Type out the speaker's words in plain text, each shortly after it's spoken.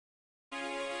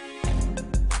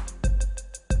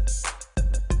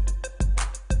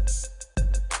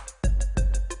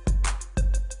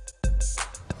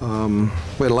we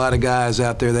had a lot of guys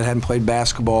out there that hadn't played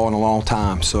basketball in a long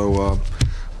time. So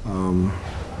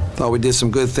thought we did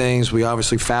some good things. We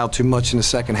obviously fouled too much in the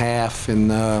second half, and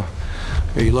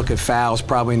you look at fouls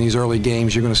probably in these early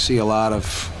games, you're going to see a lot of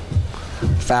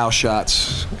foul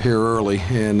shots here early.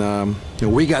 And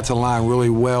we got to the line really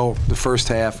well the first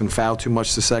half and fouled too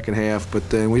much the second half, but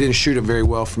then we didn't shoot it very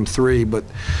well from three, but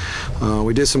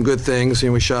we did some good things.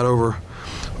 We shot over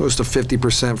close to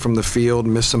 50% from the field,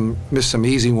 missed some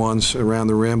easy ones around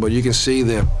the rim, but you can see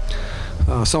that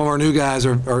some of our new guys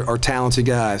are talented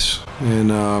guys.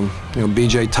 And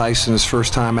B.J. Tyson, his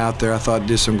first time out there, I thought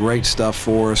did some great stuff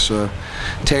for us.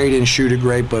 Terry didn't shoot it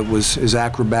great, but is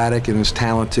acrobatic and is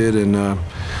talented. And I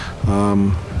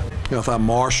thought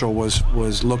Marshall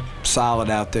looked solid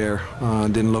out there.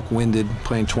 Didn't look winded,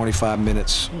 playing 25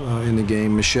 minutes in the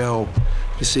game. Michel,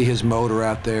 you see his motor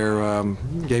out there,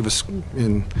 gave us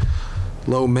in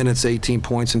low minutes 18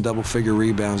 points and double-figure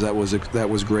rebounds. That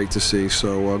was great to see.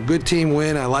 So good team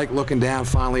win. I like looking down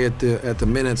finally at the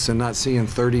minutes and not seeing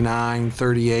 39,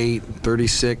 38,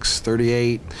 36,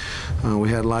 38. We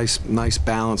had nice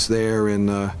balance there, and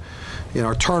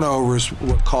our turnovers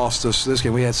what cost us this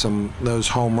game. We had those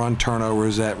home run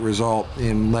turnovers that result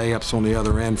in layups on the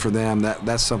other end for them.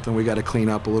 That's something we got to clean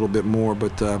up a little bit more.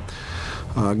 But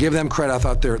give them credit. I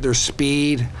thought their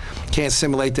speed, can't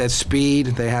simulate that speed.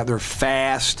 They're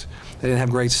fast. They didn't have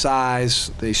great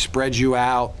size. They spread you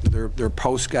out. They're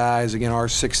post guys. Again, our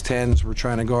 6'10s were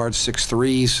trying to guard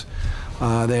 6'3s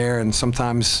there, and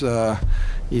sometimes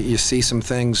you see some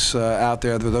things out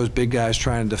there that those big guys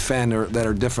trying to defend that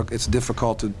are difficult. It's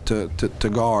difficult to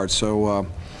guard. So,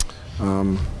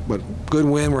 but good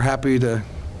win. We're happy to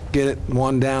get it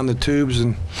one down the tubes,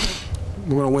 and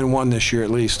we're going to win one this year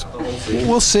at least.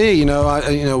 We'll see.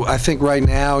 I think right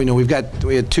now, we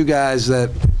had two guys that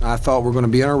I thought were going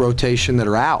to be in our rotation that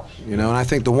are out. And I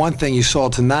think the one thing you saw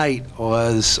tonight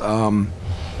was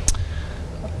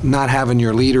not having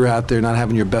your leader out there, not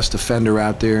having your best defender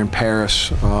out there in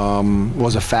Paris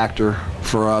was a factor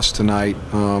for us tonight.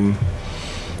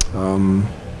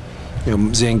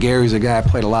 Zangari's a guy who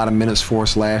played a lot of minutes for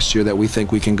us last year that we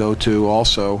think we can go to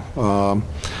also.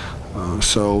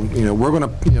 So we're going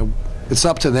to, it's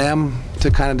up to them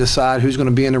to kind of decide who's going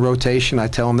to be in the rotation. I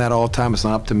tell them that all the time. It's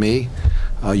not up to me.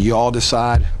 You all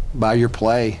decide by your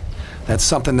play. That's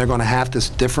something they're going to have that's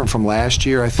different from last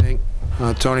year, I think,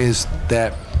 Tony, is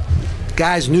that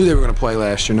guys knew they were going to play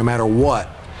last year no matter what.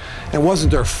 It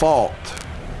wasn't their fault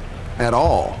at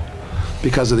all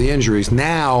because of the injuries.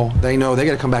 Now they know they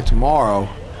got to come back tomorrow,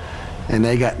 and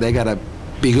they got to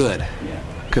be good,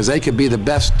 because they could be the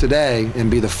best today and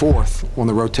be the fourth on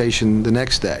the rotation the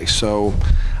next day. So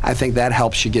I think that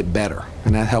helps you get better,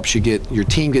 and that helps you your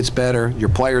team gets better, your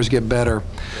players get better.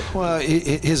 Well,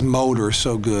 his motor is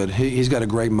so good. He's got a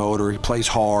great motor. He plays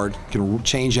hard, can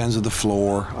change ends of the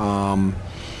floor.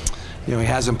 He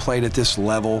hasn't played at this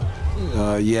level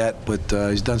yet, but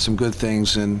he's done some good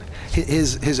things, and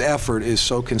his effort is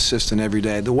so consistent every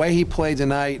day. The way he played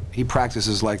tonight, he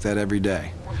practices like that every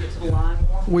day.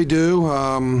 We do.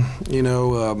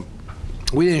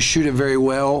 We didn't shoot it very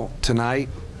well tonight.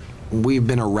 We've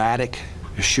been erratic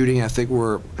shooting. I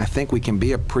think we can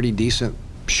be a pretty decent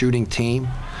shooting team.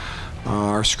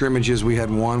 Our scrimmages, we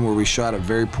had one where we shot it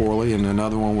very poorly and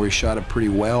another one where we shot it pretty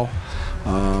well.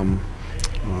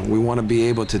 We want to be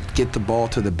able to get the ball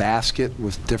to the basket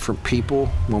with different people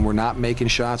when we're not making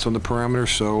shots on the perimeter.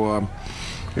 So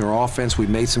our offense, we've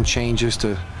made some changes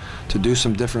to do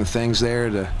some different things there,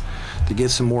 to get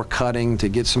some more cutting, to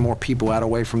get some more people out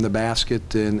away from the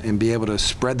basket, and be able to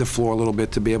spread the floor a little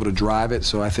bit to be able to drive it.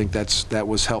 So I think that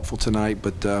was helpful tonight.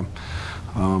 But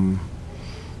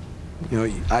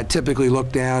I typically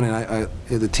look down, and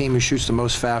the team who shoots the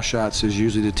most foul shots is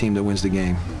usually the team that wins the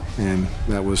game, and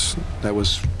that was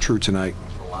true tonight.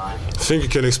 I think you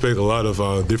can expect a lot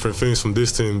of different things from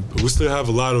this team. We still have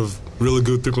a lot of really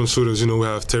good three-point shooters. We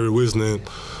have Terry Wesleyan.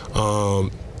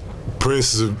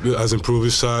 Prince has improved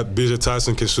his shot. B.J.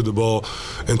 Tyson can shoot the ball.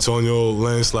 Antonio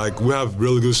Lance, we have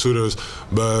really good shooters.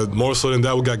 But more so than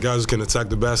that, we got guys who can attack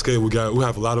the basket. We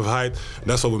have a lot of height.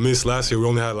 That's what we missed last year. We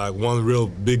only had one real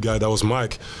big guy. That was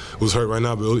Mike, who's hurt right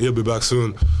now, but he'll be back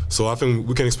soon. So I think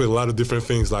we can expect a lot of different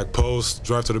things, like post,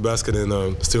 drive to the basket,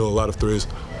 and steal a lot of threes.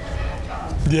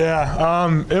 Yeah,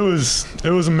 it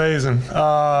was amazing.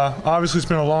 Obviously, it's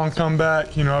been a long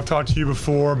comeback. I've talked to you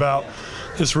before about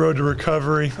this road to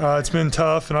recovery. It's been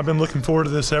tough, and I've been looking forward to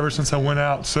this ever since I went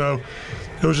out. So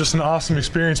it was just an awesome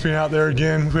experience being out there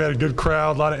again. We had a good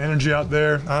crowd, a lot of energy out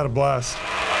there. I had a blast.